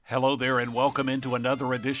Hello there and welcome into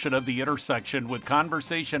another edition of The Intersection with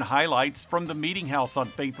conversation highlights from the Meeting House on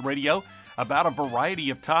Faith Radio about a variety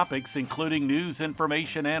of topics including news,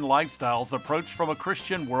 information, and lifestyles approached from a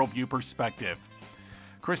Christian worldview perspective.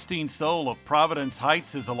 Christine Soule of Providence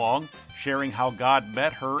Heights is along, sharing how God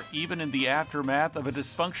met her even in the aftermath of a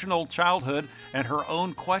dysfunctional childhood and her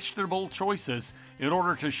own questionable choices in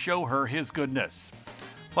order to show her His goodness.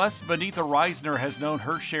 Plus, Benita Reisner has known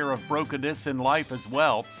her share of brokenness in life as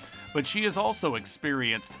well, but she has also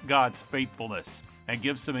experienced God's faithfulness and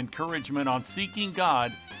gives some encouragement on seeking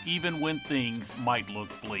God even when things might look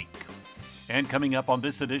bleak. And coming up on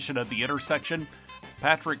this edition of The Intersection,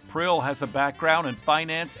 Patrick Prill has a background in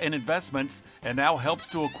finance and investments and now helps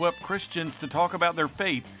to equip Christians to talk about their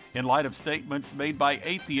faith in light of statements made by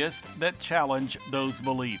atheists that challenge those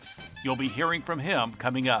beliefs. You'll be hearing from him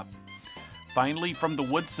coming up. Finally, from the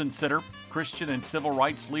Woodson Center, Christian and civil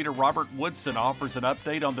rights leader Robert Woodson offers an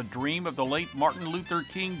update on the dream of the late Martin Luther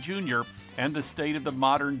King Jr. and the state of the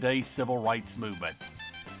modern-day civil rights movement.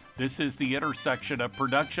 This is The Intersection, a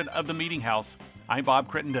production of The Meeting House. I'm Bob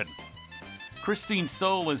Crittenden. Christine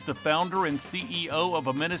Soule is the founder and CEO of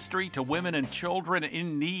a ministry to women and children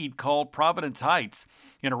in need called Providence Heights.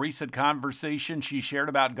 In a recent conversation, she shared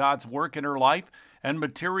about God's work in her life and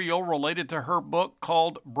material related to her book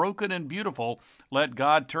called Broken and Beautiful, Let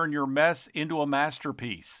God Turn Your Mess into a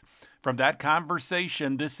Masterpiece. From that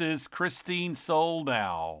conversation, this is Christine Soule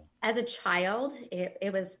now. As a child,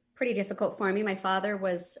 it was pretty difficult for me. My father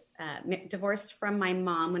was divorced from my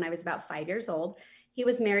mom when I was about 5 years old. He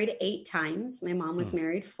was married 8 times. My mom was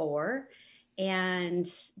married 4. And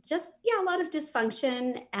just, a lot of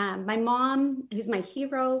dysfunction. My mom, who's my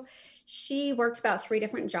hero, she worked about 3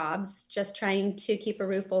 different jobs, just trying to keep a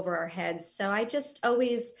roof over our heads. So I just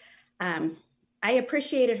always, I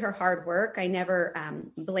appreciated her hard work. I never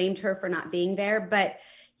blamed her for not being there. But,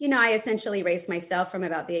 I essentially raised myself from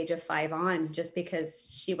about the age of 5 on, just because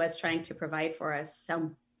she was trying to provide for us.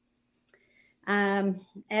 So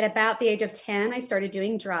at about the age of 10, I started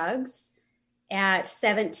doing drugs. At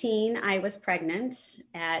 17, I was pregnant.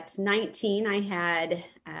 At 19, I had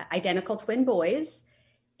identical twin boys.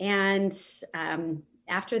 And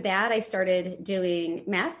after that, I started doing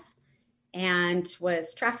meth and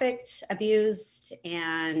was trafficked, abused,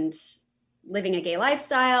 and living a gay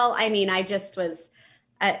lifestyle. I mean, I just was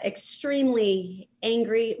an extremely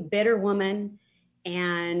angry, bitter woman.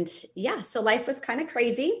 And so life was kind of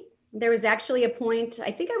crazy. There was actually a point,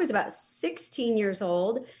 I think I was about 16 years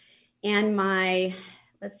old, and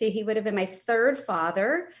he would have been my 3rd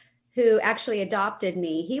father, who actually adopted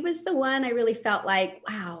me. He was the one I really felt like,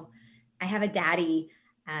 wow, I have a daddy.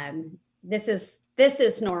 This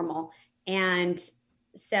is normal. And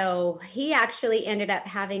so he actually ended up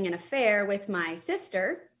having an affair with my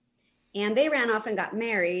sister, and they ran off and got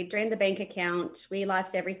married, drained the bank account. We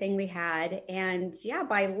lost everything we had. And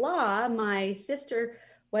by law, my sister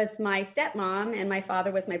was my stepmom and my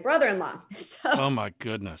father was my brother-in-law. Oh my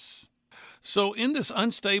goodness. So in this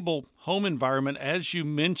unstable home environment, as you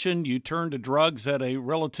mentioned, you turned to drugs at a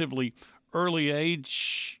relatively early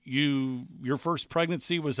age. Your first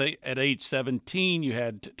pregnancy was at age 17. You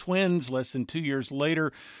had twins less than 2 years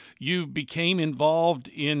later. You became involved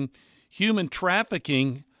in human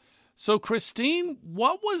trafficking. So Christine,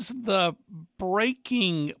 what was the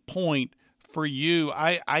breaking point for you?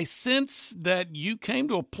 I sense that you came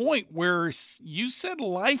to a point where you said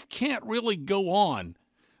life can't really go on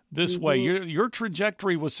this way. Your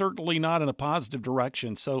trajectory was certainly not in a positive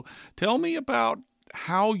direction. So tell me about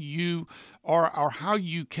how you how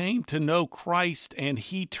you came to know Christ and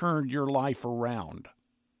He turned your life around.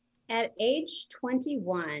 At age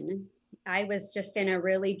 21, I was just in a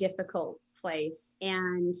really difficult place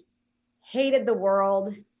and hated the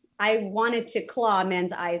world. I wanted to claw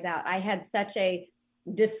men's eyes out. I had such a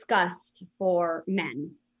disgust for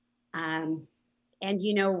men. And,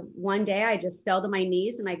 one day I just fell to my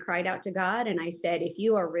knees and I cried out to God and I said, if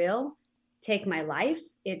you are real, take my life.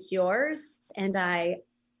 It's yours. And I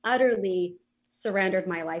utterly surrendered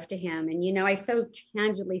my life to Him. And, I so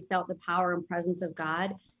tangibly felt the power and presence of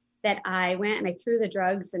God that I went and I threw the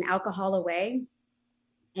drugs and alcohol away.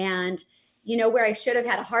 And, where I should have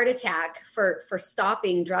had a heart attack for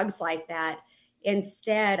stopping drugs like that,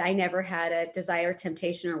 instead, I never had a desire,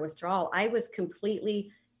 temptation, or withdrawal. I was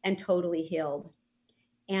completely and totally healed.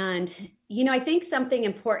 And, I think something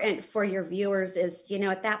important for your viewers is,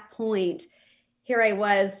 at that point, here I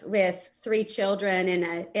was with 3 children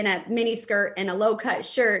in a mini skirt and a low cut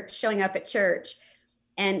shirt showing up at church.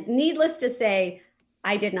 And needless to say,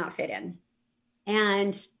 I did not fit in.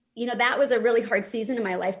 And, that was a really hard season in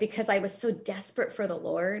my life because I was so desperate for the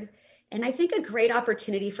Lord. And I think a great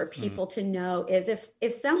opportunity for people to know is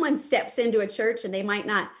if someone steps into a church and they might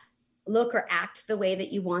not look or act the way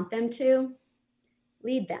that you want them to,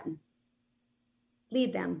 lead them.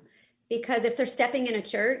 Lead them. Because if they're stepping in a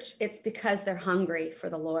church, it's because they're hungry for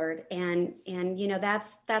the Lord. And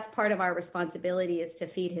that's part of our responsibility, is to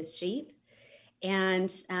feed his sheep. And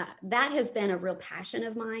that has been a real passion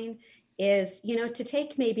of mine, is, to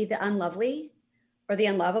take maybe the unlovely or the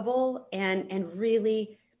unlovable and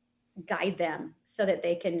really guide them so that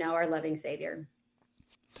they can know our loving Savior.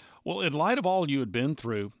 Well, in light of all you had been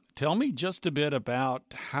through, tell me just a bit about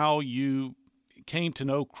how you came to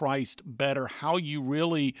know Christ better, how you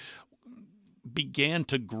really began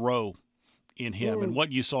to grow in him and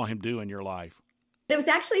what you saw him do in your life. It was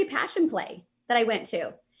actually a passion play that I went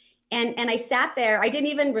to. And I sat there. I didn't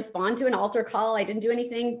even respond to an altar call. I didn't do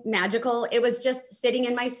anything magical. It was just sitting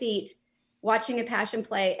in my seat, watching a passion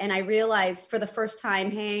play. And I realized for the first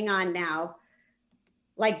time, hang on now,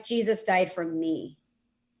 like Jesus died for me.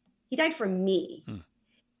 He died for me.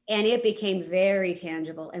 And it became very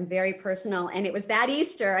tangible and very personal. And it was that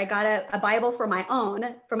Easter, I got a Bible for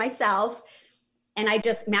myself. And I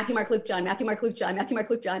just, Matthew, Mark, Luke, John, Matthew, Mark, Luke, John, Matthew, Mark,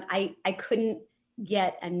 Luke, John. I couldn't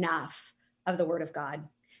get enough of the Word of God.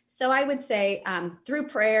 So I would say through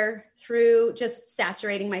prayer, through just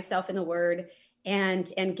saturating myself in the Word,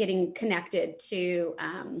 and getting connected to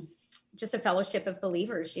just a fellowship of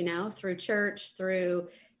believers, through church, through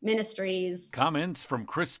ministries. Comments from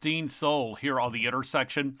Christine Soule here on The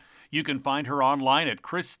Intersection. You can find her online at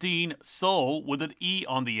ChristineSoule with an E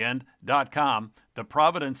on the end.com. The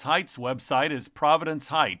Providence Heights website is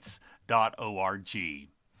providenceheights.org.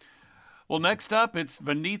 Well, next up, it's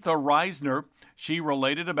Vaneetha Risner. She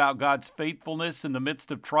related about God's faithfulness in the midst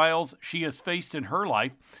of trials she has faced in her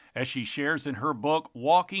life, as she shares in her book,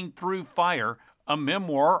 Walking Through Fire, a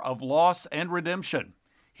memoir of loss and redemption.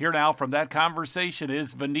 Here now from that conversation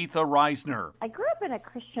is Vaneetha Risner. I grew up in a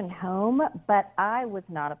Christian home, but I was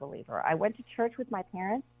not a believer. I went to church with my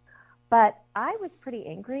parents, but I was pretty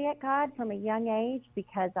angry at God from a young age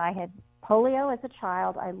because I had polio as a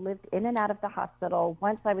child. I lived in and out of the hospital.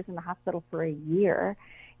 Once I was in the hospital for a year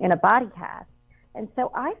in a body cast. And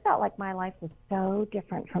so I felt like my life was so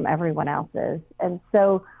different from everyone else's. And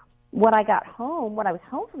so when I was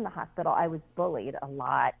home from the hospital, I was bullied a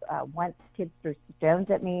lot. Once kids threw stones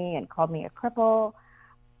at me and called me a cripple.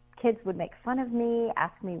 Kids would make fun of me,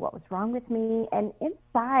 ask me what was wrong with me. And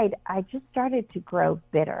inside, I just started to grow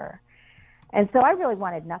bitter. And so I really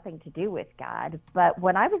wanted nothing to do with God. But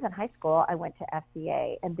when I was in high school, I went to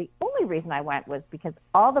FCA. And the only reason I went was because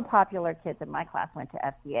all the popular kids in my class went to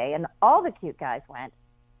FCA and all the cute guys went.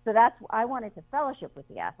 So I wanted to fellowship with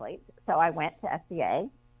the athletes. So I went to FCA.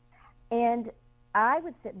 And I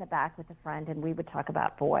would sit in the back with a friend and we would talk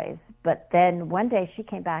about boys. But then one day she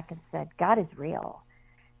came back and said, God is real.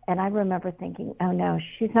 And I remember thinking, oh no,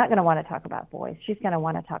 she's not going to want to talk about boys. She's going to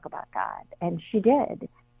want to talk about God. And she did.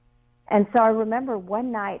 And so I remember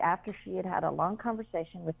one night after she had a long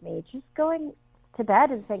conversation with me, just going to bed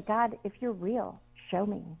and saying, God, if you're real, show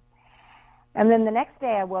me. And then the next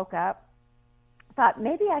day I woke up, thought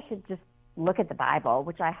maybe I should just look at the Bible,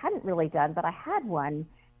 which I hadn't really done, but I had one.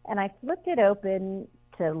 And I flipped it open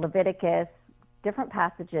to Leviticus, different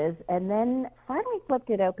passages, and then finally flipped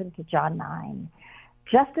it open to John 9,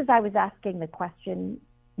 just as I was asking the question,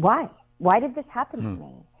 why? Why did this happen to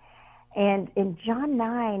me? And in John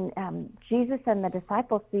 9, Jesus and the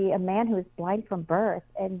disciples see a man who is blind from birth,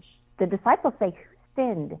 and the disciples say, who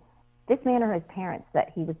sinned, this man or his parents, that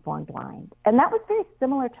he was born blind? And that was very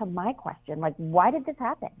similar to my question, like, why did this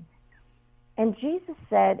happen? And Jesus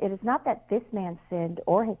said, it is not that this man sinned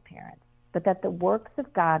or his parents, but that the works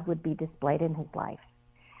of God would be displayed in his life.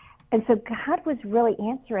 And so God was really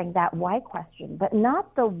answering that why question, but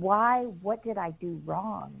not the why, what did I do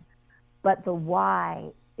wrong, but the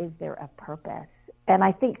why, is there a purpose? And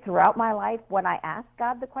I think throughout my life, when I ask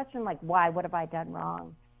God the question, like, why, what have I done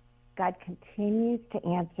wrong? God continues to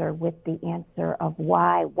answer with the answer of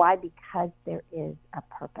why. Why? Because there is a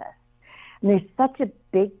purpose. And there's such a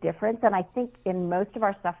big difference. And I think in most of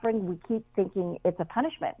our suffering, we keep thinking it's a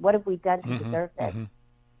punishment. What have we done to deserve this? And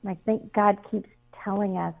I think God keeps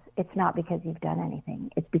telling us it's not because you've done anything.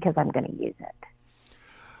 It's because I'm going to use it.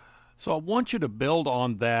 So I want you to build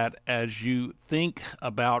on that as you think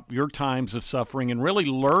about your times of suffering and really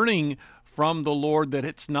learning from the Lord that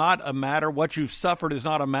it's not a matter, what you've suffered is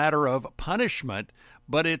not a matter of punishment,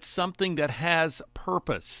 but it's something that has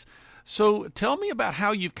purpose. So tell me about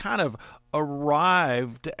how you've kind of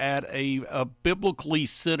arrived at a biblically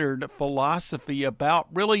centered philosophy about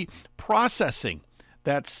really processing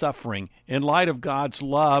that suffering in light of God's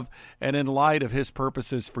love and in light of his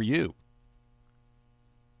purposes for you.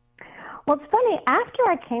 Well, it's funny. After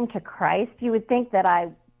I came to Christ, you would think that I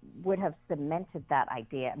would have cemented that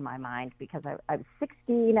idea in my mind because I was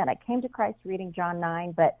 16 and I came to Christ reading John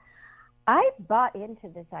 9, but I bought into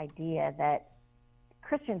this idea that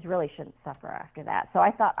Christians really shouldn't suffer after that. So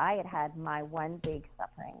I thought I had my one big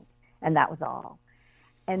suffering, and that was all.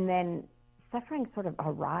 And then suffering sort of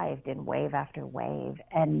arrived in wave after wave.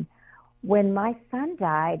 And when my son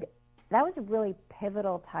died, that was a really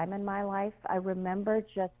pivotal time in my life. I remember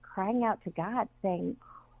just crying out to God saying,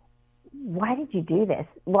 why did you do this?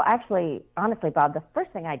 Well, actually, honestly, Bob, the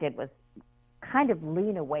first thing I did was kind of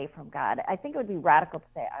lean away from God. I think it would be radical to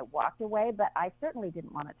say I walked away, but I certainly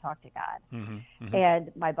didn't want to talk to God. Mm-hmm, mm-hmm.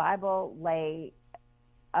 And my Bible lay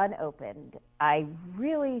unopened. I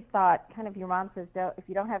really thought, kind of, your mom says, if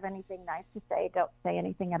you don't have anything nice to say, don't say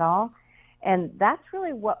anything at all. And that's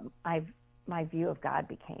really what my view of God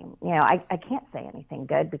became. You know, I can't say anything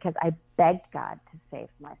good because I begged God to save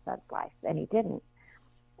my son's life, and he didn't.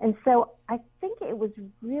 And so I think it was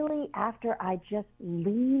really after I just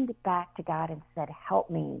leaned back to God and said, help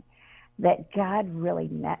me, that God really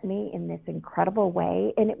met me in this incredible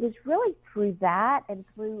way. And it was really through that and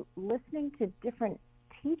through listening to different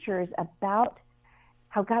teachers about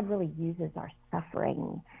how God really uses our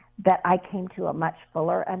suffering that I came to a much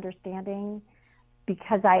fuller understanding,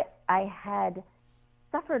 because I had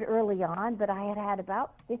suffered early on, but I had had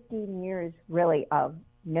about 15 years really of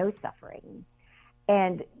no suffering.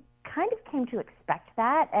 And kind of came to expect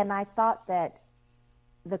that. And I thought that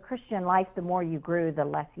the Christian life, the more you grew, the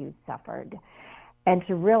less you suffered. And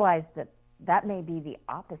to realize that that may be the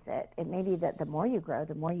opposite. It may be that the more you grow,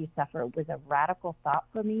 the more you suffer. It was a radical thought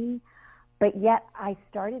for me. But yet I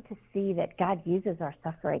started to see that God uses our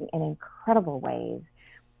suffering in incredible ways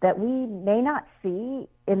that we may not see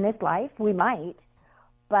in this life. We might,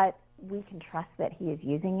 but we can trust that he is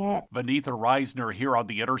using it. Vaneetha Risner here on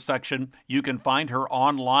The Intersection. You can find her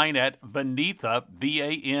online at Vaneetha,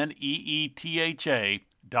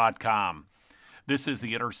 VANEETHA.com. This is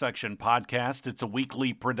The Intersection Podcast. It's a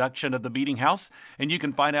weekly production of the Meeting House, and you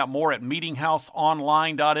can find out more at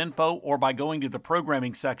meetinghouseonline.info or by going to the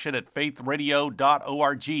programming section at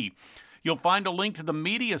faithradio.org. You'll find a link to the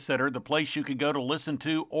Media Center, the place you can go to listen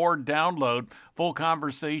to or download full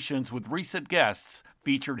conversations with recent guests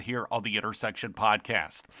featured here on the Intersection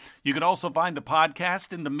Podcast. You can also find the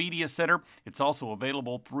podcast in the Media Center. It's also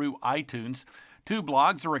available through iTunes. 2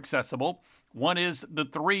 blogs are accessible. One is The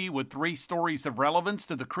Three, with 3 stories of relevance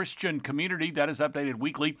to the Christian community that is updated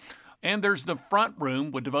weekly. And there's The Front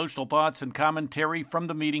Room, with devotional thoughts and commentary from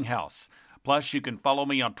the Meeting House. Plus, you can follow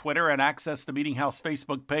me on Twitter and access the Meeting House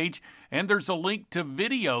Facebook page. And there's a link to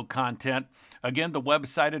video content. Again, the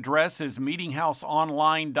website address is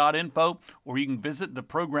meetinghouseonline.info, or you can visit the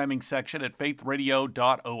programming section at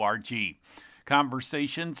faithradio.org.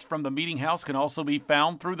 Conversations from the Meeting House can also be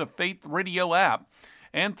found through the Faith Radio app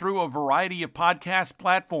and through a variety of podcast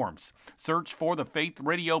platforms. Search for the Faith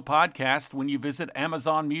Radio Podcast when you visit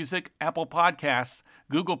Amazon Music, Apple Podcasts,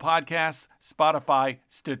 Google Podcasts, Spotify,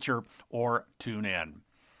 Stitcher, or TuneIn.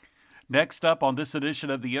 Next up on this edition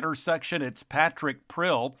of The Intersection, it's Patrick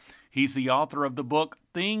Prill. He's the author of the book,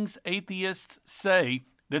 Things Atheists Say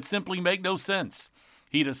That Simply Make No Sense.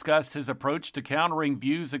 He discussed his approach to countering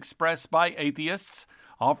views expressed by atheists,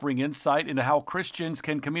 offering insight into how Christians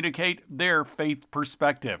can communicate their faith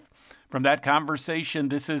perspective. From that conversation,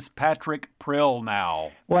 this is Patrick Prill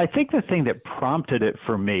now. Well, I think the thing that prompted it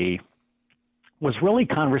for me was really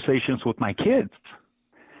conversations with my kids.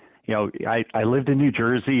 You know, I lived in New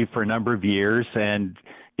Jersey for a number of years, and,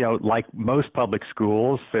 you know, like most public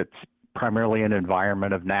schools, it's primarily an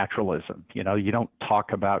environment of naturalism. You know, you don't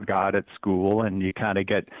talk about God at school, and you kind of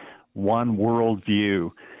get one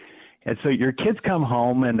worldview. And so your kids come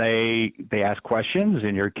home and they ask questions,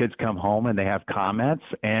 and your kids come home and they have comments.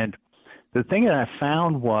 And the thing that I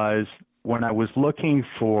found was, when I was looking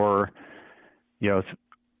for, you know,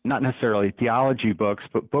 not necessarily theology books,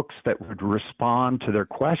 but books that would respond to their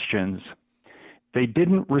questions, they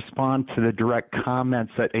didn't respond to the direct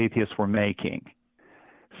comments that atheists were making.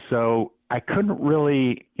 So I couldn't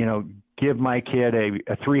really, you know, give my kid a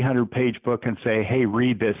 300-page book and say, hey,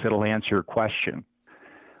 read this, it'll answer your question.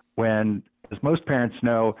 When, as most parents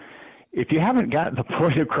know, if you haven't gotten the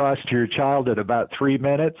point across to your child in about 3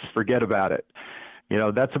 minutes, forget about it. You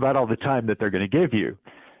know, that's about all the time that they're going to give you.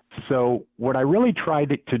 So what I really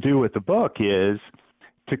tried to do with the book is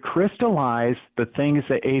to crystallize the things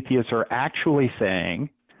that atheists are actually saying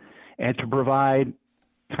and to provide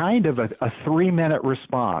kind of a 3-minute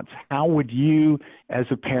response. How would you as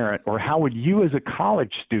a parent, or how would you as a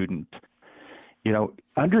college student, you know,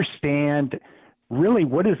 understand really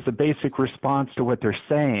what is the basic response to what they're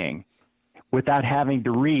saying, without having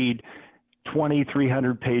to read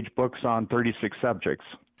 300-page books on 36 subjects.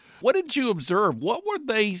 What did you observe? What were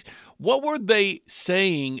they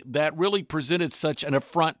saying that really presented such an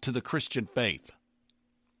affront to the Christian faith?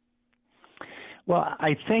 Well,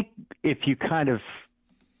 I think if you kind of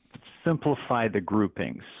simplify the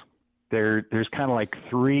groupings, there's kind of like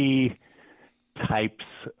three types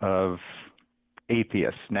of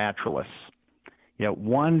atheists, naturalists.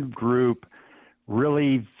 One group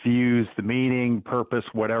really views the meaning, purpose,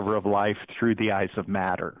 whatever of life through the eyes of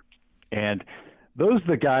matter. And those are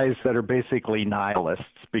the guys that are basically nihilists,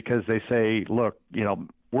 because they say, look,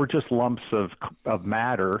 we're just lumps of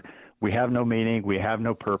matter. We have no meaning. We have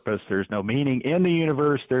no purpose. There's no meaning in the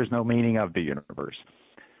universe. There's no meaning of the universe.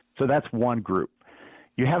 So that's one group.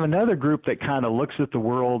 You have another group that kind of looks at the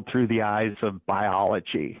world through the eyes of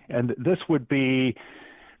biology. And this would be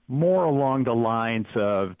more along the lines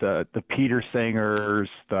of the Peter Singers,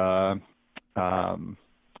 the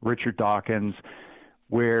Richard Dawkins,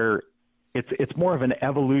 where it's more of an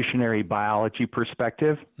evolutionary biology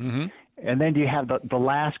perspective. Mm-hmm. And then you have the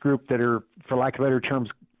last group that are, for lack of better terms,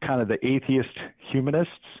 kind of the atheist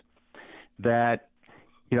humanists that,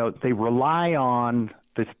 they rely on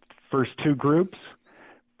the first two groups,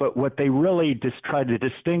 but what they really just try to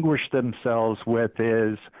distinguish themselves with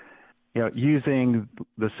is, using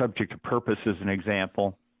the subject of purpose as an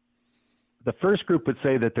example. The first group would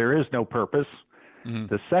say that there is no purpose. Mm-hmm.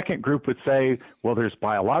 The second group would say, well, there's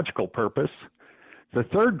biological purpose. The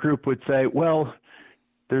third group would say, well,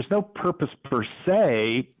 there's no purpose per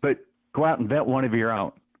se, but go out and invent one of your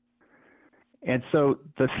own. And so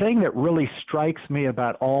the thing that really strikes me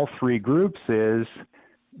about all three groups is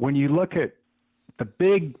when you look at the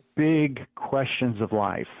big, big questions of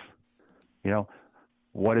life,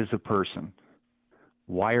 what is a person?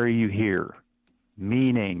 Why are you here?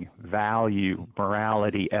 Meaning, value,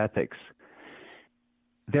 morality, ethics.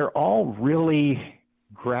 They're all really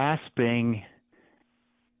grasping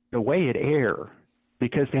away at air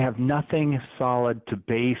because they have nothing solid to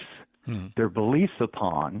base their beliefs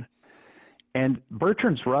upon. And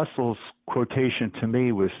Bertrand Russell's quotation to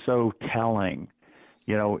me was so telling,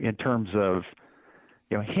 in terms of,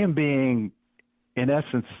 him being, in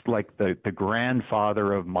essence, like the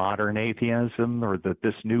grandfather of modern atheism or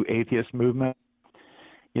this new atheist movement.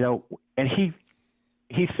 And he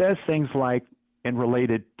says things like, in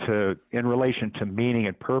relation to meaning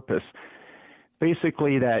and purpose,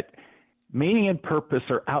 basically that meaning and purpose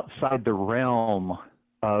are outside the realm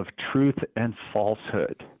of truth and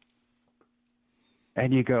falsehood.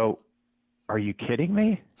 And you go, are you kidding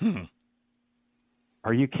me?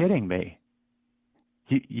 Are you kidding me?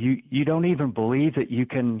 You don't even believe that you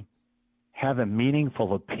can have a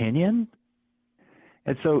meaningful opinion?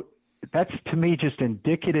 And so that's, to me, just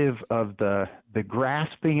indicative of the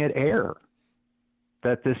grasping at air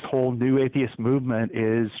that this whole new atheist movement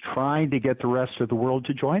is trying to get the rest of the world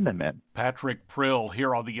to join them in. Patrick Prill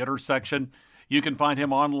here on The Intersection. You can find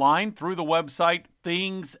him online through the website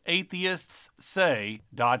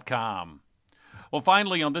thingsatheistsay.com. Well,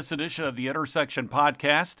 finally, on this edition of the Intersection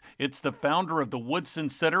podcast, it's the founder of the Woodson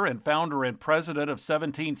Center and founder and president of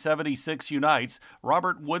 1776 Unites,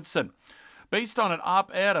 Robert Woodson. Based on an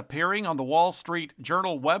op-ed appearing on the Wall Street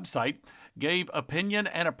Journal website, gave opinion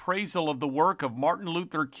and appraisal of the work of Martin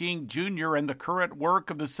Luther King Jr. and the current work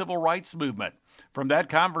of the Civil Rights Movement. From that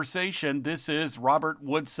conversation, this is Robert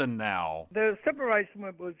Woodson now. The Civil Rights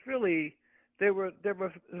Movement was really, there were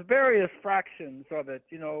various fractions of it.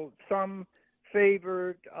 Some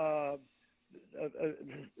favored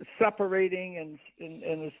separating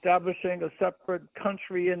and establishing a separate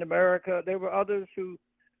country in America. There were others who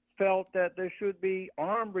felt that there should be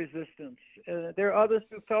armed resistance. There are others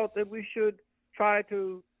who felt that we should try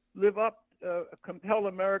to compel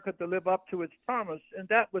America to live up to its promise. And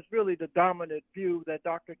that was really the dominant view that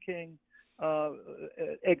Dr. King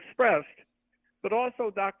expressed. But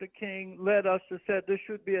also Dr. King led us to say there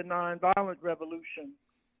should be a nonviolent revolution.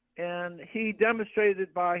 And he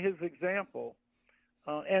demonstrated by his example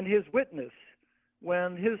and his witness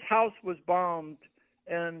when his house was bombed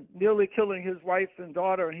and nearly killing his wife and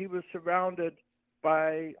daughter, and he was surrounded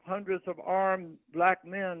by hundreds of armed black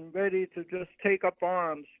men ready to just take up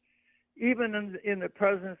arms. Even in the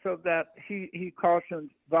presence of that, he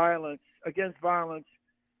cautioned against violence,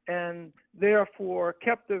 and therefore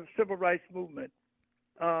kept the civil rights movement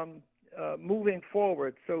moving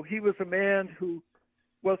forward. So he was a man who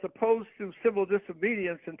was opposed to civil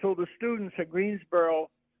disobedience until the students at Greensboro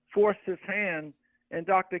forced his hand, and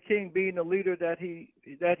Dr. King, being the leader that he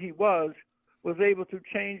was able to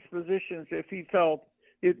change positions if he felt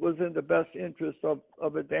it was in the best interest of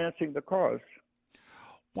advancing the cause.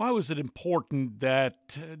 Why was it important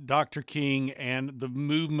that Dr. King and the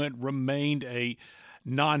movement remained a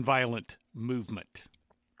nonviolent movement?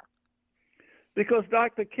 Because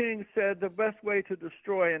Dr. King said the best way to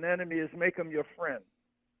destroy an enemy is make him your friend.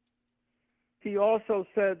 He also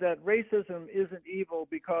said that racism isn't evil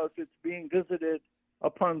because it's being visited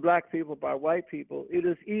upon black people by white people. It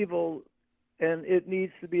is evil, and it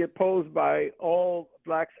needs to be opposed by all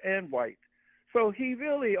blacks and whites. So he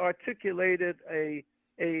really articulated a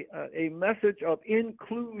message of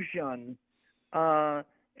inclusion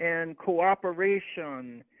and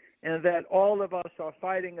cooperation, and that all of us are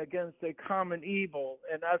fighting against a common evil.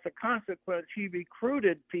 And as a consequence, he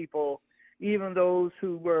recruited people, even those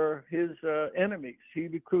who were his enemies. He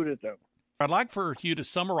recruited them. I'd like for you to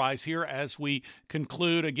summarize here as we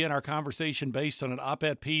conclude, again, our conversation based on an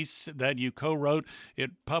op-ed piece that you co-wrote. It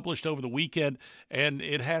published over the weekend, and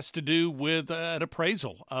it has to do with an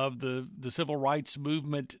appraisal of the civil rights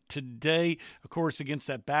movement today, of course, against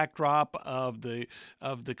that backdrop of the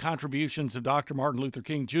contributions of Dr. Martin Luther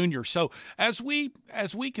King Jr. So as we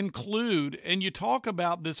conclude, and you talk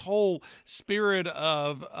about this whole spirit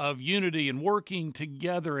of unity and working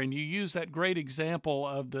together, and you use that great example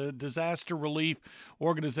of the disaster relief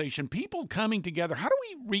organization, people coming together. How do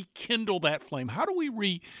we rekindle that flame? How do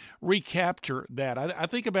we recapture that? I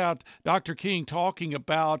think about Dr. King talking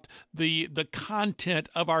about the content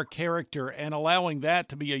of our character and allowing that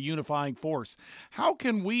to be a unifying force. How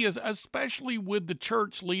can we, especially with the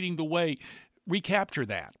church leading the way, recapture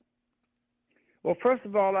that? Well, first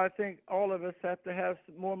of all, I think all of us have to have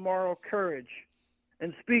some more moral courage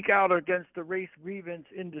and speak out against the race grievance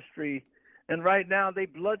industry. And right now, they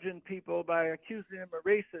bludgeon people by accusing them of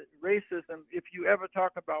racism if you ever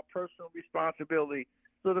talk about personal responsibility.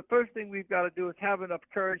 So the first thing we've got to do is have enough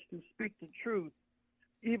courage to speak the truth,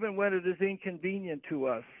 even when it is inconvenient to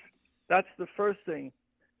us. That's the first thing.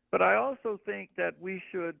 But I also think that we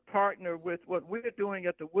should partner with what we're doing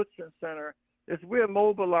at the Woodson Center, is we're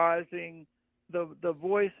mobilizing the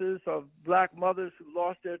voices of black mothers who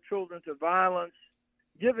lost their children to violence,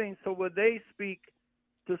 giving so when they speak,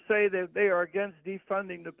 to say that they are against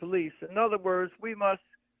defunding the police. In other words, we must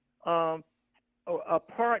partner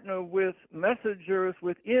with messengers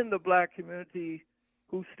within the black community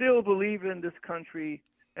who still believe in this country,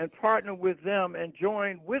 and partner with them and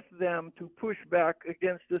join with them to push back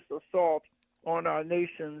against this assault on our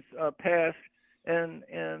nation's past and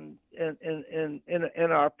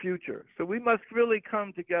our future. So we must really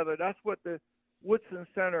come together. That's what the Woodson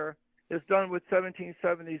Center has done with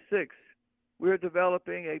 1776. We're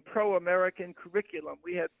developing a pro-American curriculum.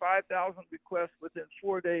 We had 5,000 requests within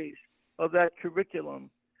 4 days of that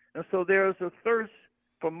curriculum. And so there's a thirst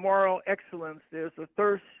for moral excellence. There's a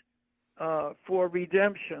thirst for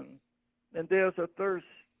redemption. And there's a thirst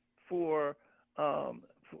for an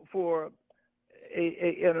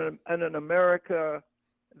America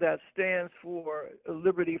that stands for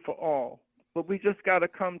liberty for all. But we just got to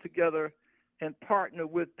come together and partner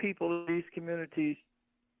with people in these communities,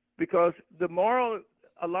 because a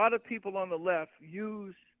lot of people on the left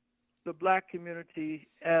use the black community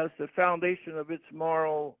as the foundation of its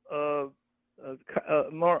moral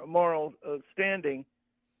standing.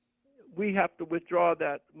 We have to withdraw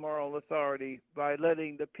that moral authority by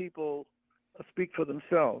letting the people speak for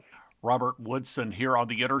themselves. Robert Woodson here on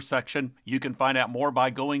The Intersection. You can find out more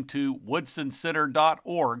by going to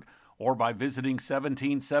woodsoncenter.org or by visiting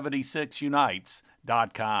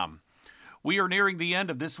 1776unites.com. We are nearing the end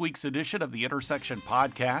of this week's edition of the Intersection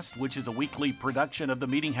Podcast, which is a weekly production of the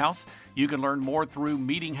Meeting House. You can learn more through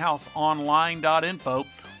meetinghouseonline.info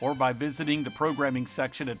or by visiting the programming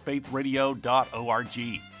section at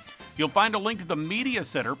faithradio.org. You'll find a link to the Media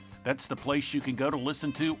Center. That's the place you can go to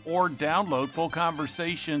listen to or download full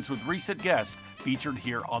conversations with recent guests featured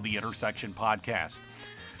here on the Intersection Podcast.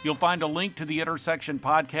 You'll find a link to the Intersection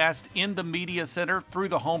Podcast in the Media Center through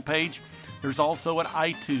the homepage. There's also an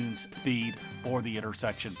iTunes feed for the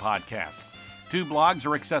Intersection Podcast. 2 blogs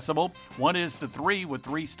are accessible. One is The Three, with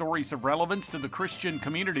 3 stories of relevance to the Christian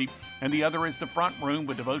community, and the other is The Front Room,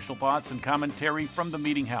 with devotional thoughts and commentary from the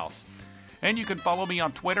Meeting House. And you can follow me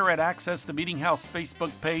on Twitter at Access the Meeting House Facebook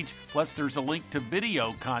page, plus there's a link to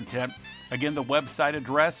video content. Again, the website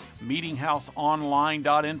address,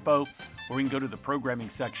 meetinghouseonline.info, or you can go to the programming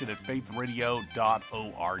section at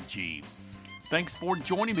faithradio.org. Thanks for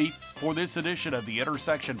joining me for this edition of the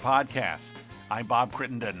Intersection Podcast. I'm Bob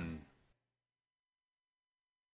Crittenden.